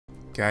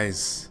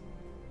Guys,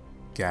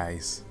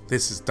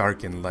 this is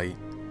Dark and Light.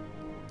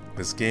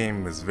 This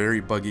game is very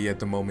buggy at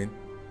the moment.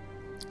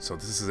 So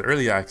this is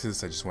early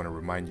access, I just want to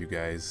remind you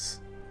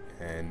guys.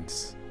 And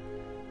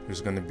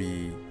there's going to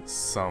be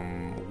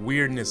some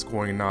weirdness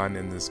going on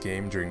in this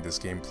game during this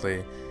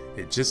gameplay.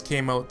 It just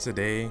came out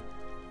today.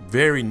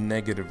 Very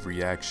negative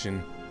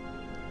reaction.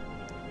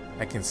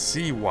 I can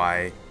see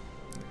why.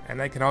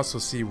 And I can also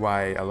see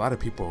why a lot of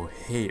people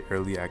hate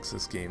early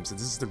access games. And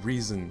this is the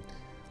reason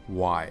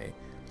why.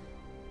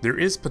 There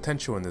is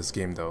potential in this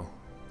game though,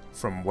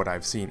 from what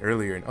I've seen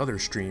earlier in other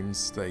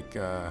streams like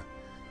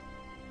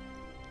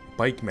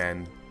Bike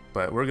Man,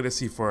 but we're gonna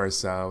see for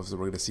ourselves.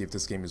 We're gonna see if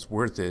this game is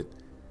worth it.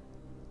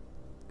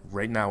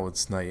 Right now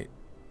it's night.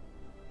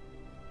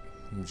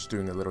 I'm just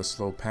doing a little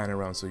slow pan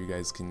around so you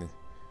guys can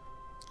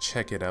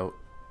check it out.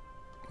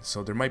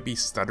 So there might be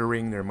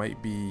stuttering, there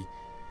might be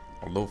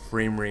low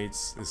frame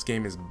rates. This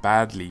game is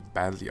badly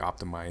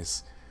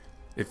optimized.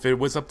 If it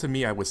was up to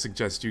me, I would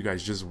suggest you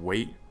guys just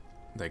wait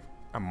like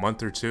a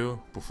month or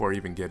two before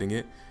even getting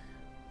it.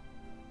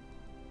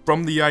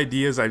 From the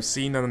ideas I've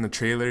seen on the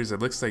trailers,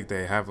 it looks like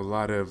they have a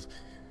lot of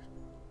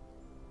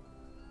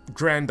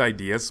grand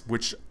ideas,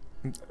 which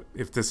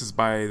if this is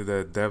by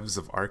the devs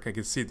of Ark, I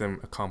can see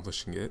them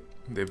accomplishing it.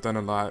 They've done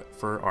a lot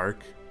for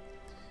Ark,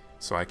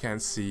 so I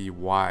can't see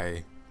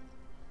why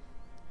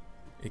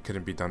it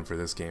couldn't be done for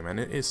this game,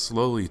 and it is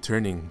slowly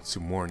turning to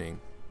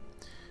morning.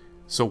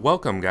 So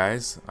welcome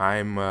guys,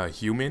 I'm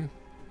human.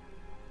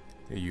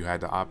 You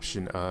had the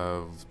option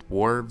of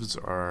dwarves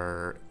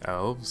or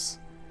elves.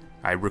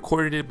 I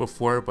recorded it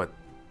before, but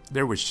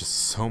there was just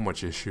so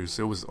much issues.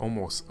 It was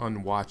almost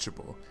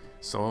unwatchable.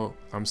 So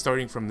I'm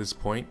starting from this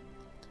point,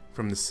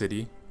 from the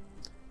city,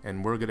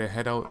 and we're gonna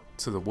head out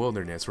to the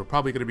wilderness. We're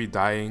probably gonna be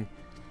dying.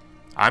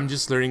 I'm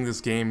just learning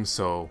this game,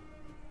 so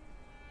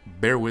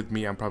bear with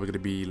me. I'm probably gonna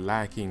be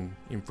lacking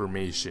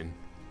information.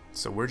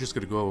 So we're just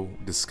gonna go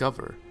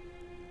discover.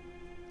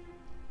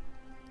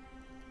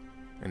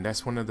 And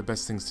that's one of the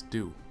best things to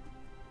do.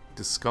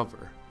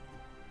 Discover.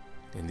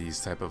 In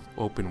these type of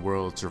open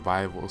world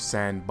survival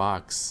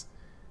sandbox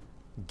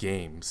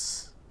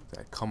games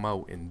that come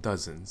out in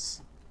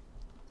dozens.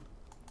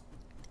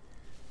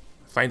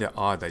 I find it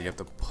odd that you have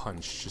to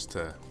punch just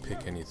to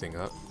pick anything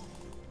up.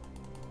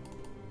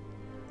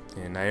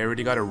 And I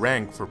already got a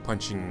rank for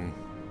punching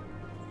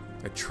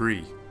a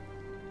tree.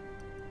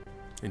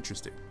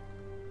 Interesting.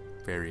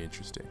 Very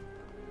interesting.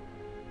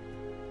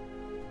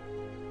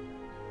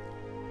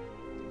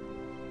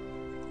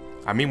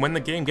 I mean, when the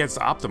game gets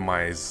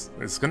optimized,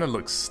 it's gonna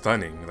look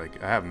stunning.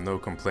 Like, I have no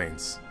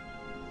complaints.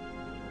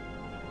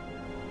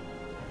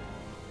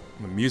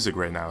 The music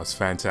right now is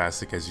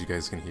fantastic, as you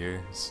guys can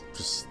hear. It's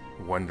just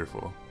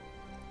wonderful.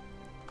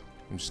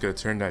 I'm just gonna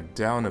turn that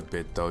down a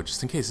bit though,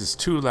 just in case it's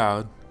too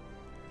loud.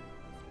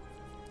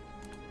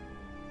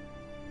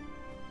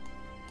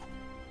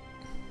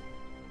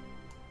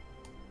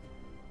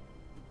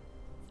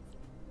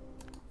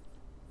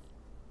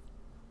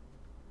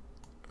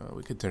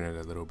 We could turn it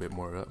a little bit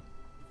more up.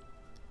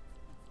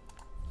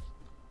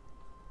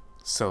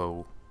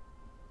 So,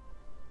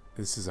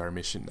 this is our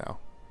mission now.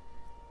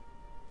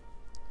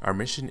 Our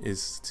mission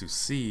is to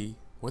see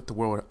what the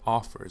world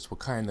offers, what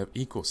kind of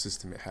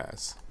ecosystem it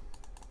has.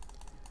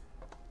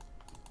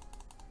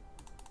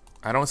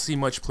 I don't see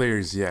much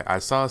players yet. I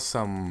saw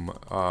some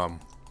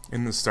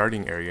in the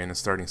starting area, in the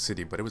starting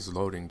city, but it was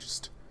loading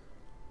just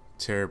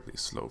terribly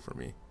slow for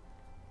me.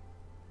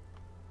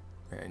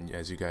 And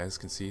as you guys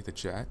can see, the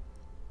chat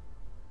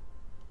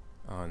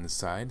on the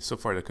side. So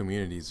far the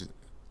community is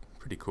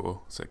pretty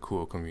cool. It's a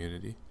cool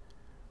community.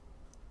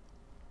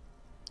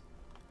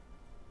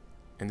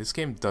 And this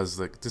game does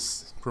look,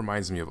 this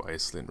reminds me of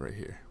Iceland right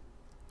here.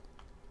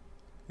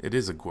 It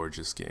is a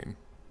gorgeous game.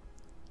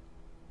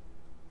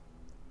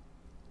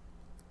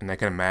 And I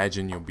can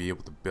imagine you'll be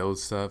able to build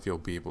stuff, you'll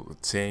be able to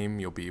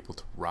tame, you'll be able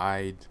to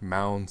ride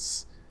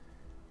mounts,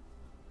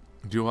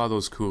 do all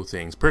those cool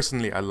things.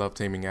 Personally, I love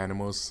taming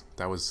animals.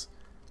 That was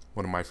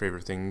one of my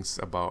favorite things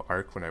about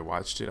Ark when I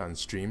watched it on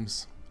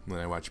streams. When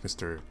I watched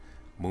Mr.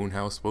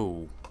 Moonhouse.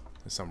 Whoa,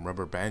 there's some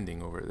rubber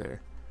banding over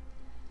there.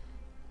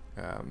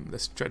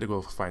 Let's try to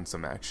go find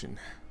some action.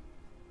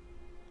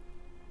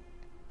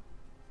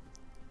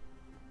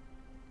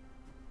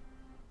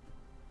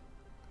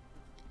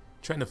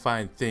 Trying to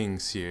find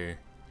things here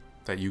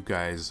that you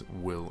guys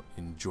will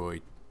enjoy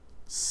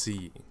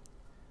seeing.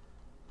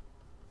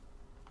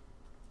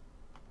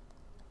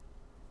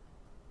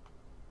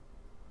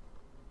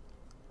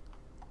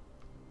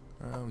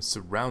 I'm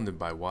surrounded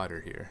by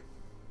water here.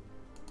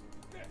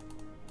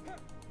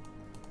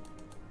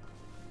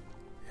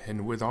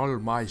 And with all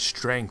my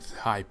strength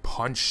I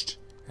punched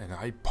and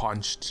I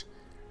punched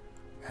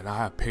and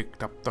I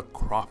picked up the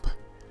crop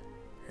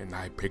and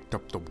I picked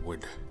up the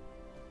wood.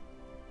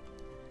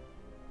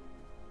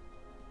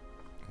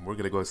 We're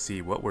gonna go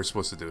see what we're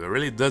supposed to do. It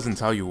really doesn't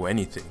tell you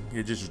anything.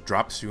 It just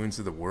drops you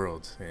into the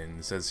world and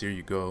it says here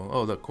you go.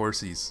 Oh look,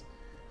 horses.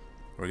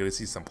 We're gonna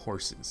see some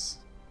horses.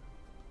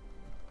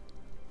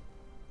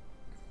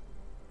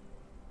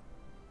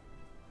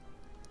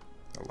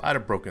 A lot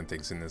of broken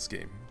things in this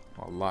game.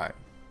 A lot.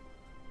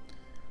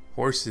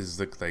 Horses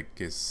look like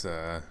it's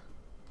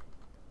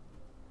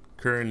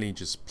currently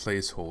just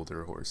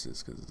placeholder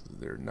horses because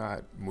they're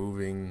not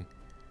moving,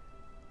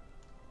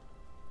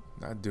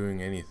 not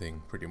doing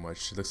anything pretty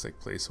much. It looks like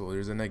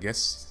placeholders, and I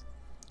guess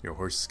your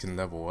horses can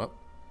level up.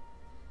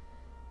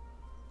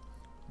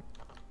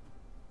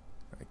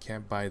 I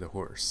can't buy the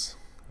horse.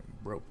 I'm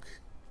broke.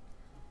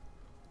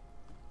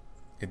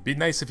 It'd be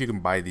nice if you can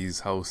buy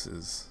these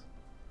houses.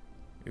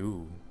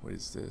 Ooh, what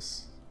is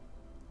this?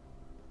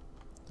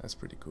 That's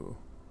pretty cool.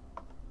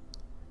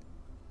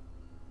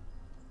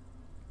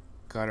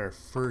 Got our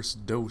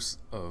first dose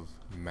of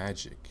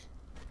magic.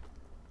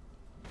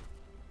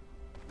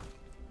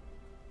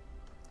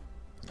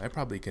 I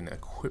probably can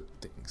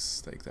equip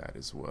things like that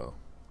as well.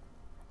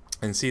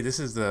 And see, this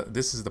is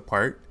the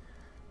part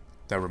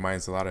that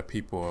reminds a lot of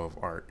people of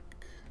Ark.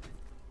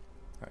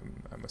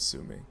 I'm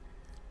assuming.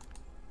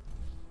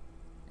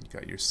 You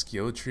got your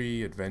skill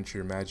tree,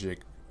 adventure,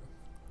 magic,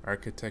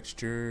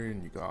 architecture,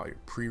 and you got all your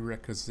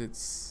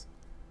prerequisites.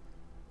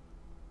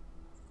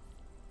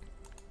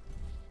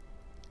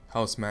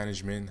 House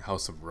management,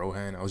 House of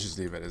Rohan. I'll just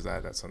leave it as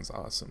that. That sounds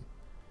awesome.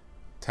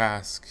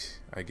 Task.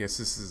 I guess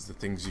this is the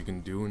things you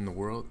can do in the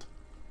world.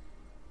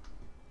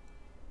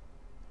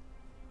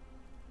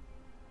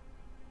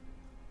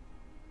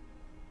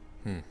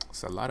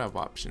 It's a lot of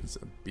options.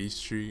 A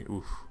beastry.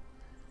 Oof.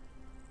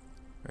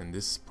 And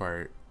this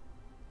part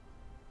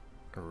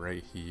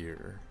right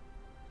here.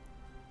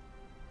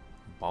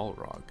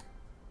 Balrog.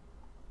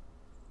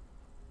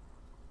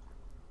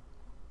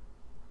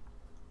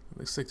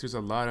 Looks like there's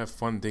a lot of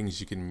fun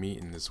things you can meet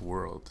in this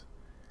world.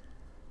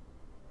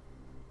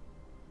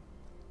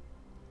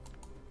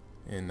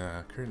 And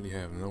currently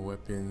have no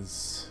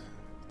weapons.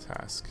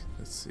 Task.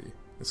 Let's see.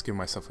 Let's give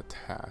myself a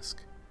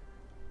task.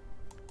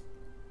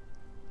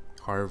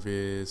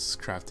 Harvest,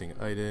 crafting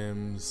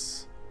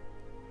items.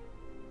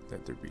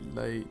 Let there be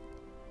light.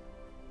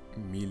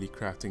 Melee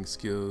crafting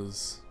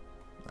skills.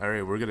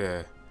 Alright, we're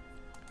gonna...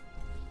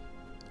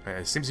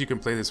 it seems you can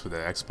play this with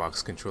an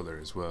Xbox controller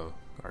as well.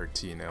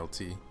 RT and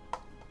LT.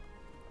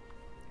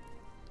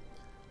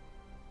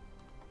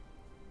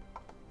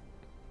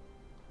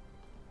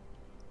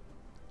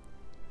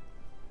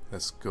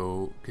 Let's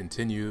go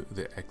continue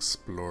the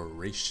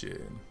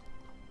exploration.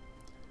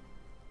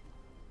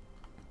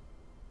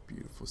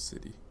 Beautiful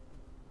city.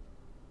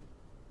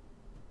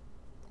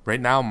 Right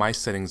now my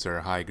settings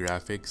are high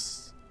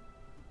graphics.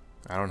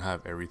 I don't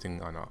have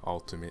everything on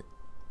ultimate.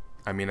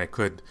 I mean I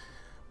could,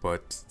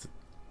 but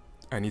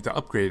I need to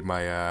upgrade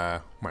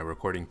my my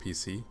recording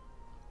PC.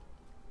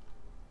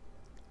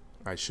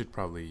 I should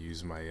probably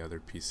use my other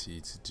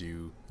PC to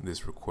do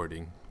this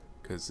recording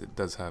because it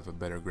does have a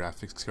better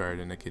graphics card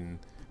and I can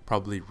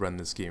probably run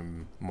this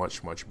game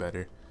much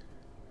better.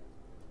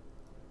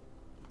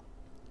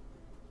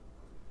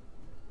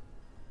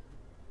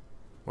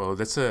 Well,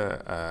 that's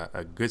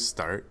a good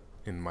start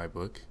in my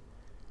book.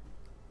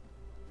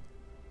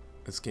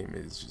 This game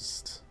is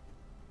just...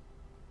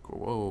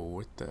 Whoa,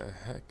 what the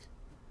heck?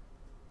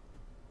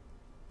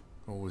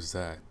 What was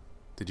that?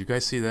 Did you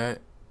guys see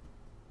that?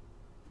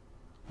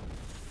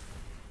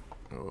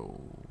 Oh,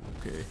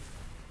 okay.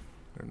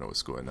 I don't know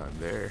what's going on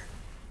there.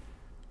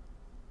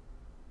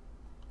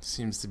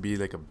 Seems to be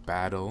like a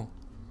battle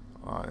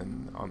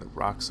on the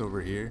rocks over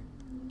here.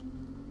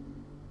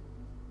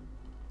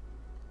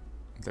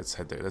 Let's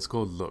head there. Let's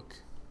go look.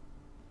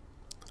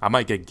 I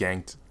might get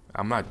ganked.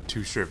 I'm not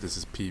too sure if this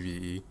is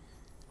PvE.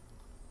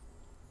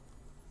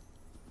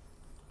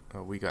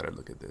 Oh, we gotta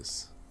look at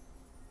this.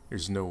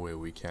 There's no way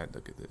we can't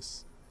look at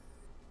this.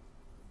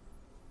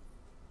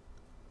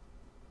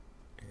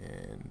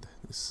 And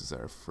this is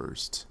our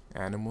first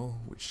animal,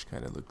 which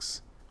kind of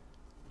looks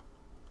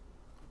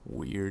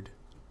weird.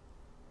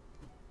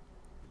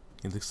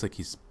 It looks like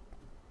he's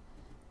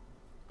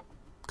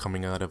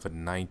coming out of a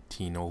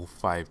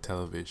 1905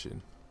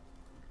 television.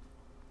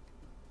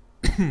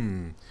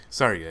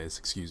 Sorry guys,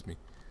 excuse me.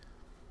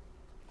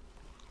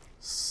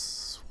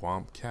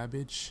 Swamp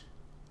cabbage.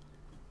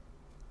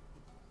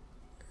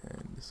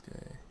 And this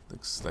guy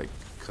looks like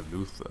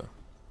Kalutha.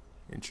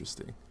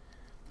 Interesting.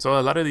 So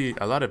a lot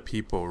of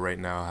people right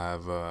now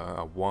have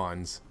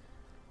wands.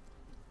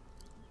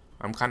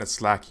 I'm kind of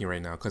slacking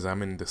right now because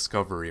I'm in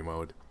discovery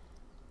mode.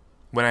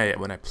 When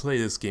I play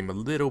this game a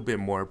little bit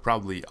more,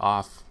 probably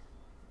off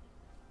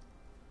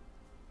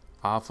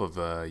of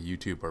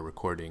YouTube or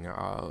recording,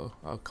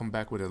 I'll come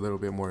back with a little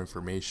bit more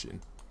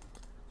information.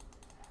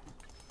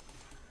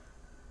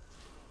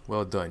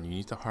 Well done. You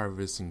need to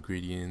harvest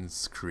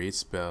ingredients, create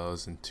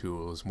spells and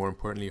tools. More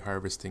importantly,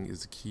 harvesting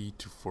is the key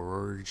to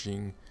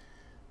foraging.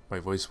 My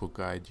voice will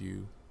guide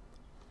you,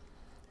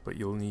 but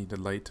you'll need the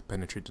light to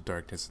penetrate the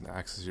darkness and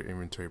access your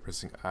inventory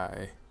pressing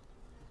I.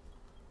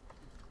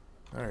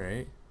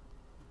 Alright.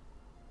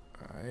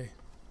 I.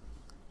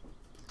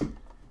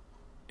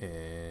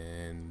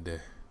 And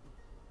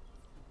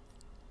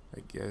I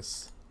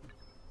guess,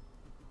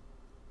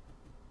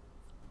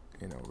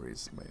 and I'll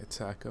raise my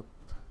attack up.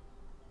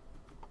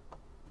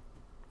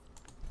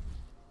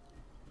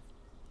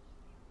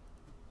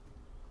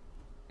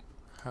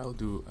 How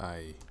do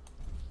I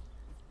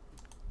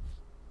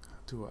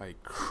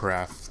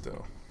craft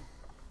though?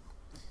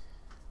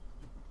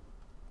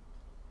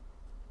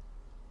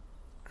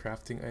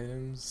 Crafting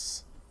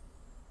items.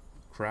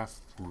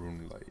 Craft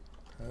rune light.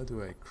 How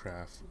do I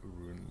craft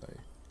rune light?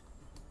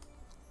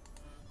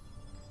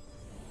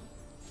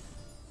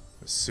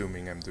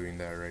 Assuming I'm doing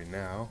that right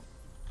now.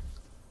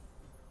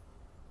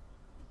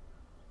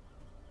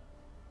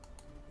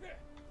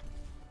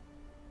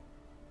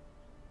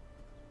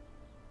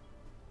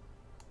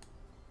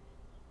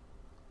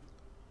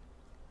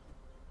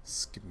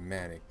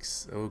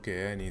 Schematics.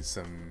 Okay, I need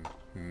some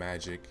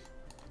magic.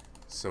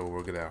 So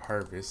we're gonna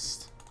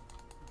harvest.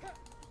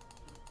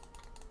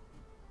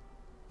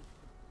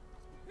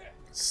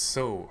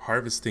 So,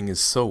 harvesting is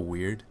so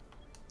weird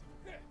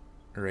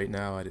right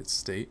now at its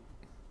state.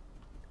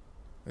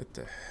 What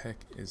the heck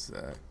is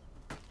that?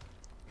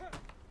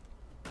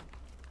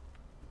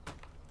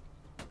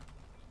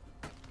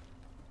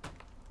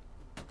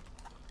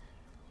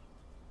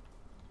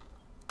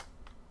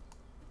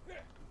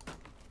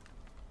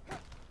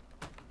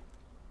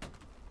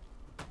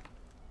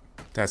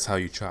 That's how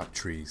you chop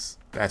trees.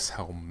 That's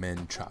how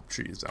men chop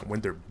trees down,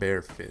 when they're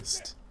bare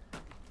fist.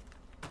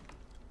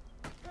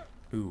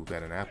 Ooh,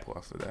 got an apple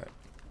off of that.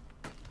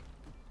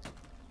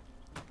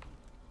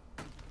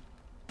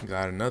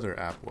 Got another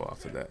apple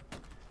off of that.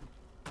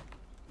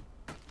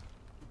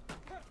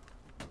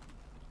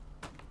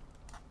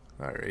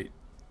 Alright.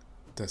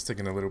 That's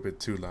taking a little bit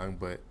too long,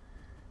 but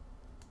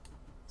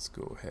let's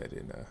go ahead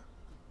and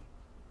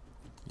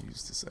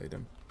use this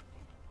item.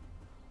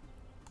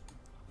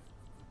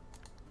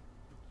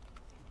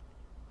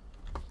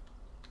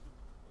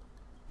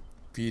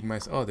 Feed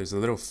myself. Oh, there's a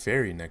little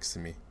fairy next to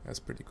me. That's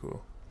pretty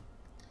cool.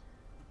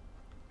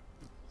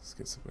 Let's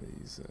get some of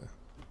these.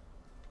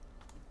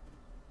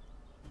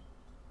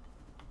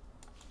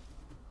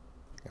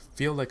 I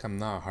feel like I'm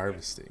not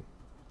harvesting.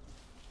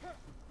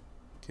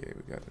 Okay,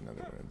 we got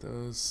another one of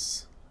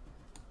those.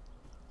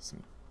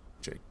 Some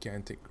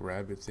gigantic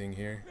rabbit thing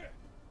here.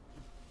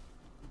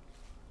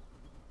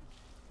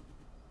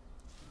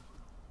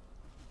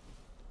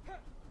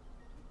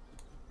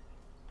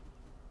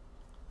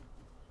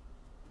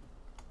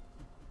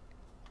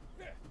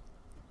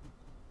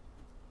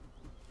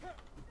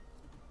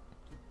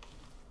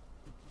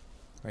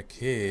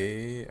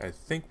 Okay, I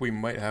think we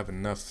might have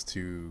enough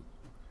to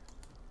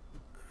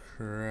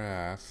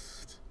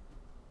craft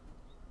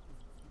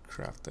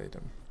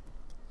item.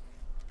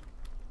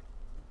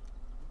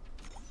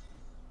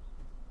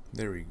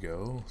 There we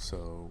go.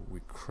 So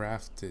we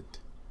crafted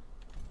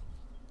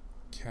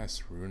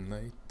cast rune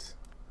light.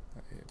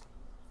 I have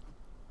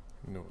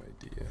no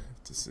idea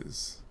if this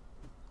is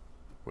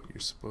what you're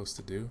supposed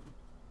to do.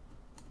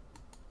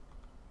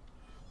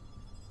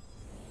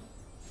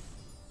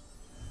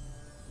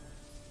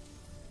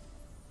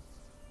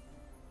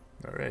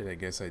 Alright, I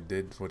guess I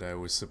did what I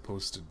was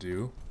supposed to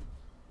do.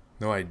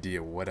 No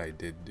idea what I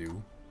did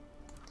do.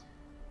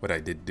 What I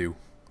did do.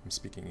 I'm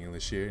speaking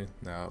English here.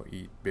 Now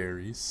eat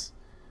berries.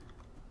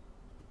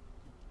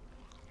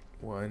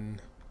 1,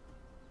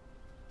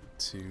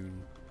 2,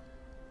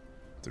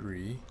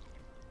 3.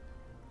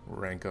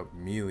 Rank up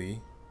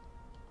melee.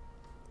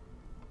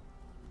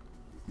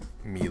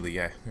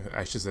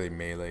 I should say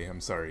melee.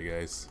 I'm sorry,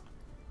 guys.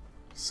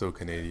 So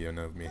Canadian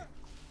of me.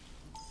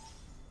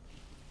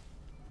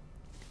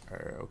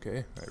 Alright,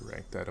 okay. I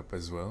ranked that up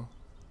as well.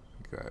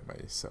 Got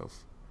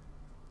myself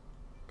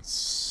a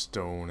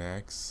stone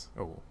axe.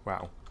 Oh,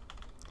 wow.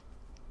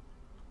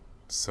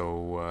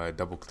 So,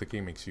 double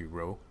clicking makes you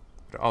row.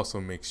 But it also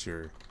makes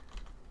your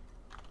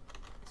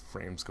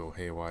frames go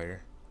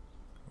haywire.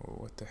 Oh,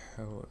 what the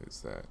hell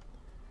is that?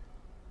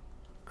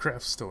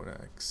 Craft stone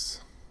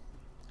axe.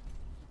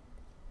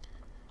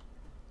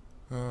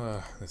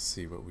 Let's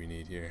see what we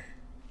need here.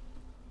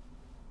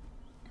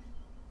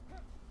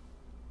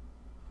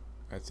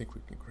 I think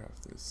we can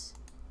craft this.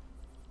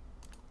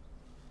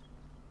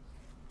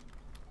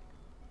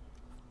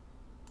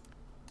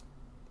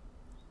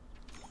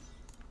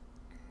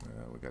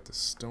 We got the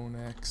stone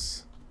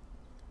axe.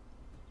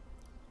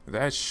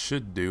 That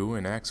should do.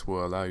 An axe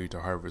will allow you to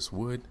harvest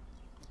wood.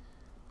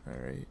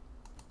 Alright.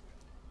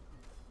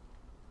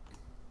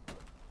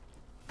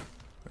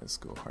 Let's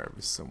go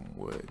harvest some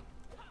wood.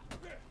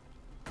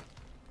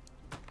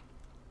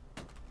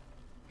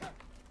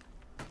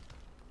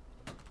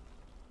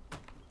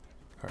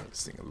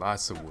 Harvesting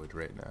lots of wood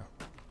right now.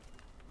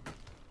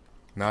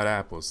 Not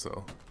apples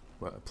though,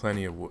 but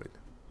plenty of wood.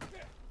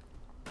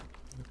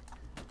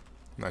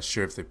 Not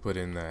sure if they put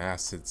in the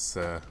acids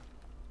to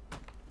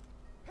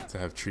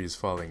have trees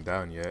falling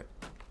down yet.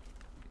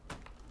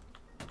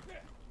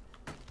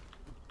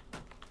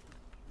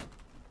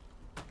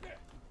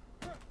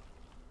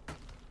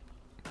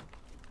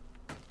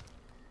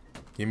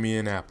 Give me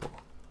an apple.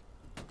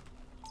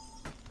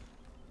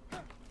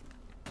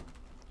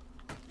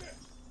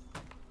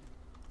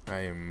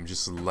 I am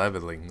just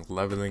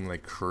leveling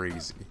like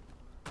crazy.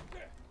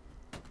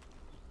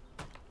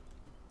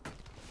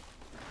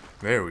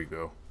 There we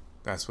go.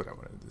 That's what I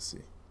wanted to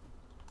see.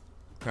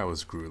 That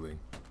was grueling.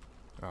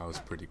 Oh, it was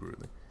pretty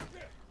grueling.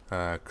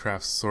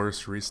 Craft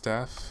sorcery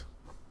staff.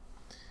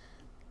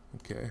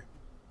 Okay.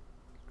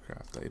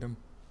 Craft item.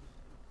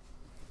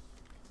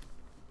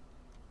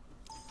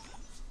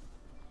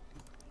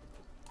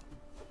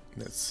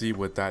 Let's see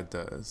what that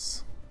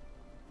does.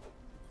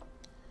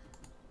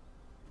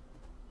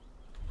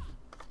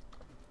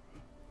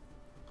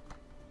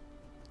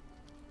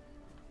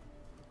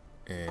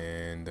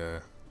 And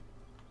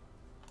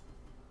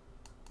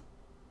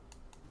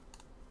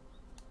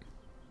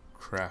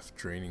craft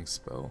draining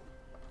spell.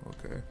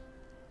 Okay.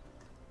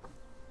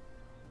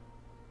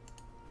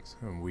 So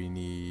we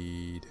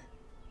need...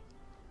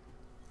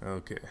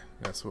 Okay,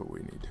 that's what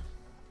we need.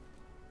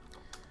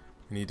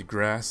 We need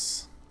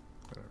grass.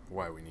 I don't know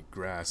why we need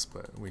grass,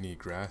 but we need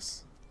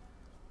grass.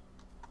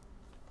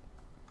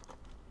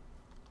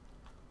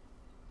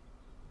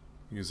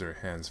 Use our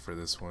hands for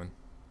this one.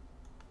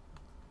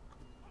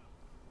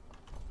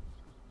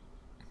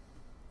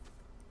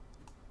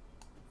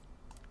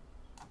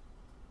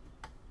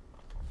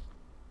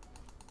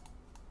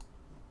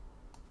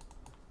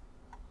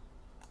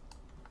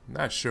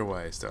 Not sure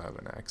why I still have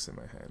an axe in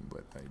my hand,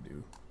 but I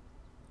do.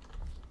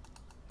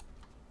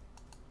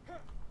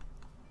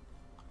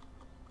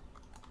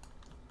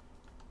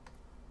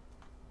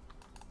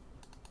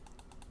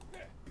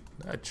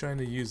 Not trying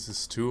to use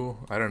this tool.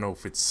 I don't know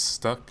if it's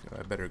stuck.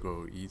 I better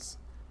go eat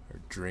or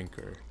drink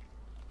or...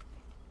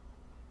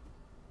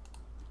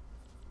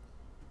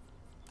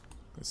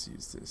 Let's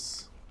use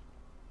this.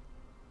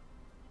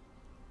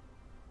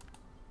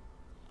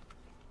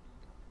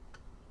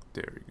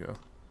 There we go.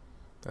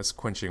 That's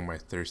quenching my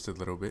thirst a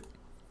little bit.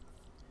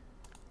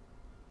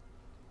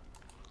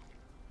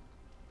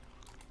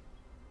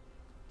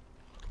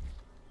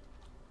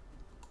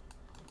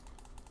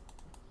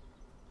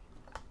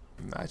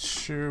 I'm not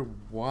sure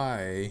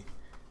why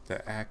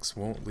the axe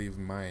won't leave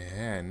my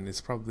hand.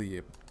 It's probably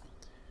a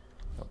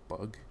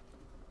bug.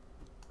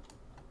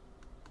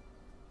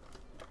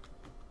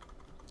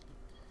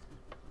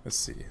 Let's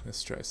see.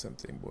 Let's try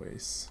something,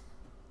 boys.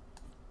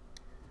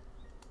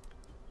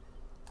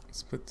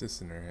 Let's put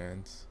this in our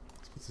hands.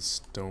 Let's put the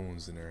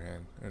stones in our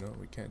hand. I know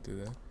we can't do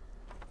that.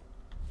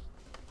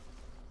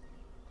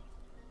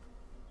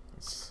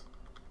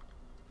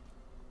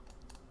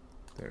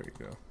 There we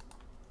go.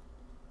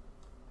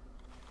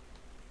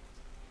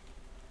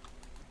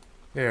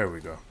 There we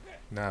go.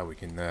 Now we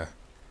can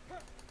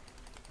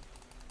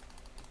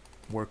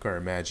work our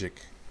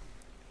magic.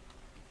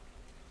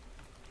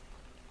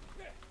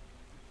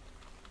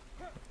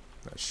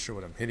 Not sure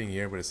what I'm hitting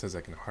here, but it says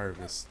I can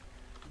harvest.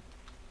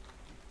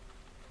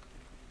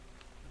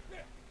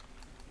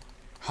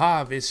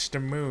 Harvest the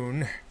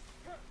moon.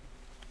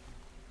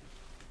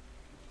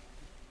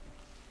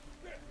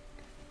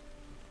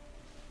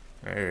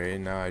 Alright,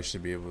 now I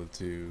should be able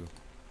to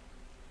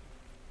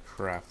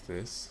craft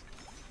this.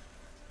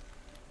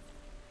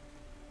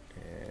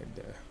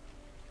 And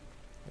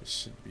I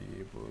should be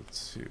able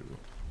to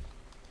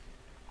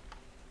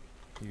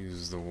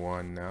use the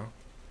wand now.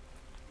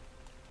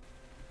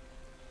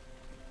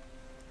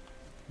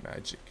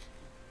 Magic.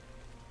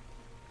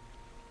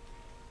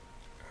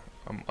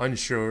 I'm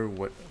unsure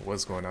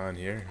what's going on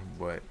here,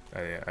 but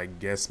I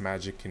guess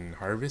magic can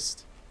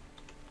harvest.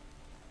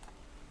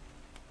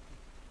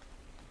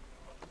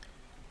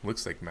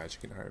 Looks like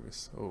magic can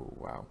harvest. Oh,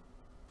 wow.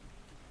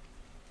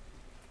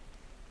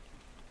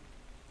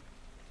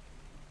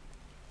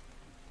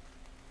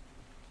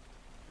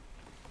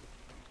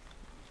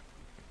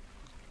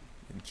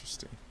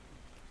 Interesting.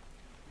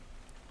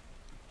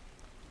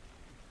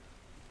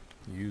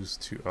 Use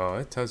to... Oh,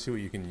 it tells you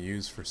what you can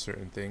use for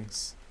certain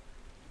things.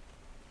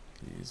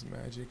 Use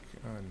magic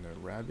on a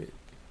rabbit.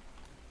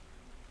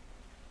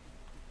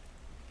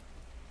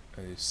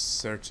 I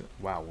search...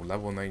 Wow,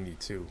 level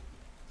 92.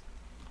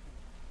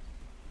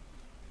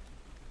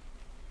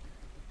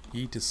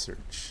 E to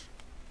search.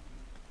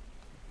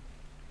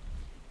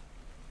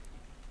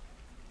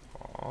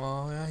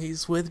 Oh,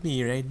 he's with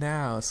me right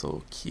now.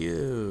 So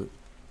cute.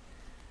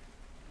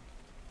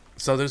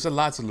 So there's a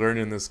lot to learn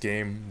in this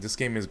game. This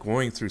game is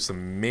going through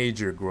some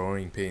major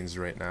growing pains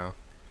right now.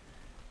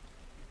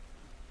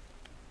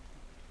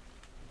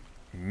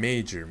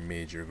 Major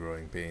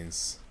growing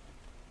pains.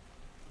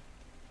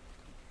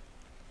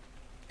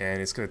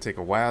 And it's going to take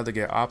a while to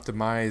get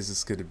optimized.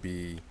 It's going to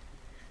be...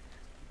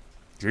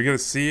 You're going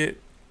to see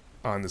it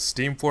on the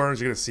Steam forums.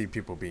 You're going to see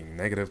people being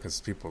negative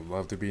because people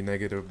love to be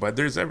negative. But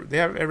they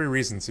have every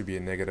reason to be a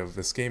negative.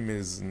 This game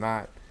is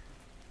not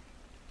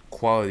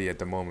quality at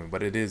the moment,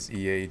 but it is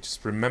EA.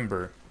 Just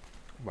remember...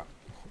 Wow.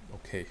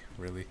 Okay,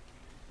 really?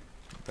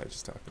 That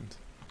just happened.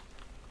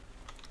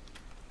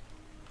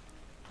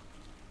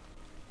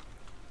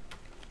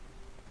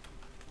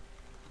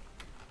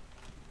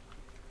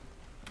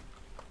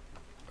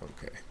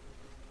 Okay.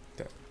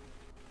 That...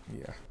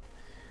 Yeah.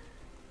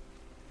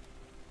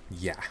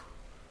 Yeah.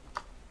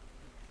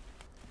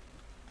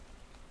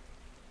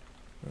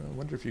 I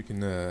wonder if you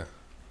can,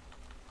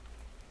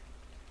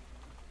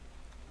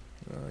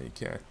 Oh, you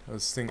can't. I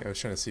was trying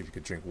to see if you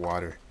could drink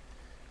water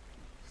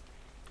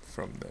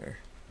from there.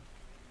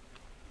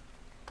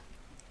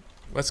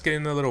 let's get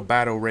in a little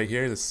battle right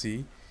here. Let's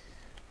see.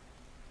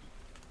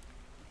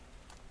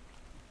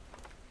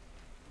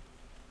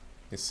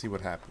 Let's see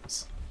what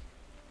happens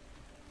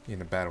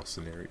in a battle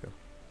scenario.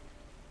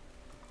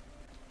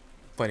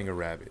 Fighting a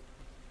rabbit.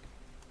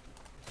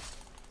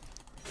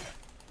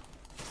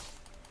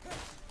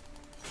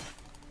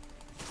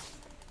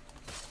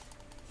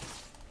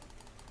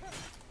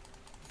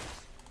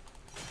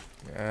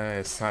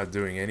 It's not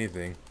doing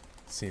anything.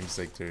 Seems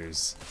like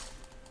there's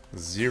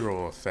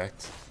zero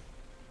effect.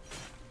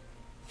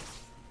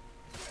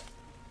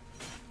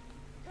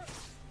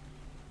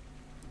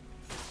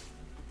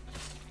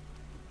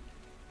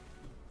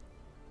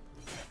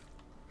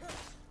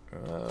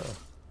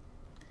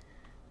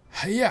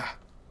 Hiya!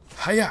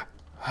 Hiya!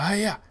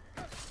 Hiya!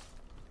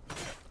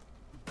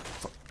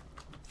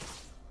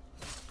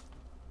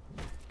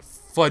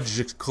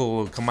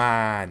 Fudgicle, come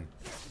on!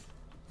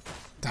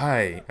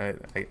 Die! I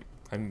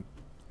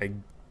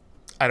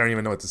don't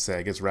even know what to say.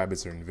 I guess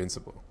rabbits are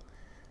invincible.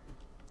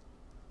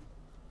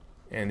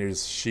 And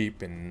there's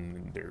sheep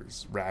and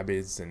there's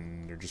rabbits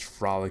and they're just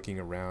frolicking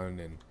around,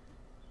 and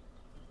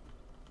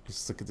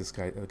just look at this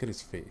guy. Look at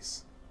his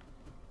face.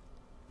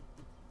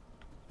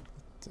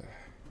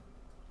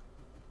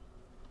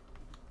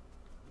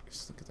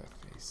 Just look at that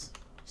face.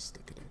 Just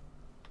look at it.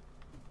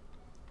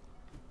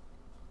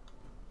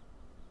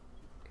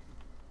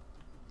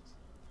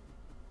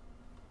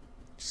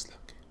 Just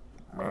look.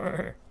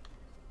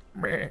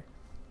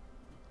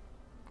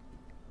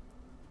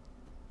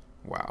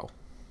 Wow.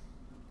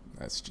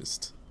 That's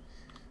just...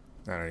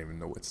 I don't even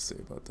know what to say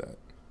about that.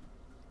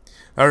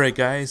 Alright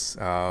guys,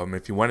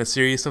 if you want a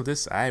series of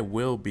this, I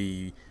will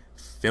be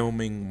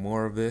filming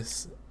more of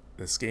this.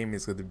 This game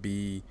is going to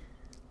be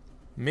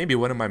maybe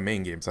one of my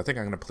main games. I think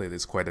I'm going to play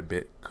this quite a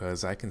bit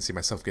because I can see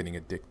myself getting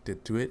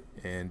addicted to it.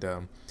 And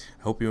I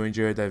hope you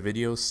enjoyed that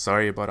video.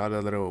 Sorry about all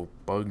the little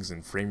bugs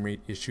and frame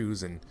rate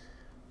issues and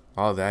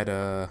all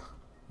that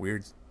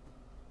weird...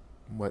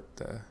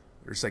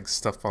 there's like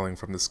stuff falling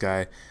from the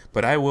sky.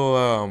 But I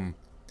will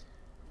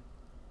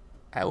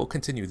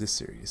continue this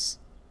series.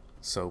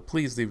 So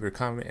please leave your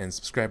comment and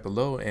subscribe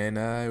below, and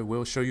I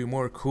will show you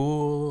more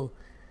cool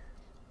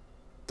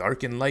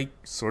dark and light,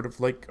 sort of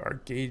like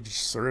Arcade,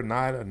 sort of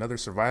not, another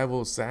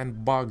survival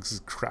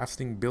sandbox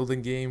crafting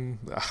building game.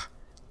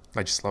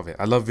 I just love it.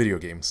 I love video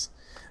games.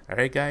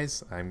 Alright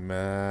guys, I'm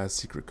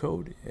Secret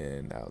Code,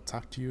 and I'll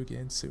talk to you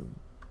again soon.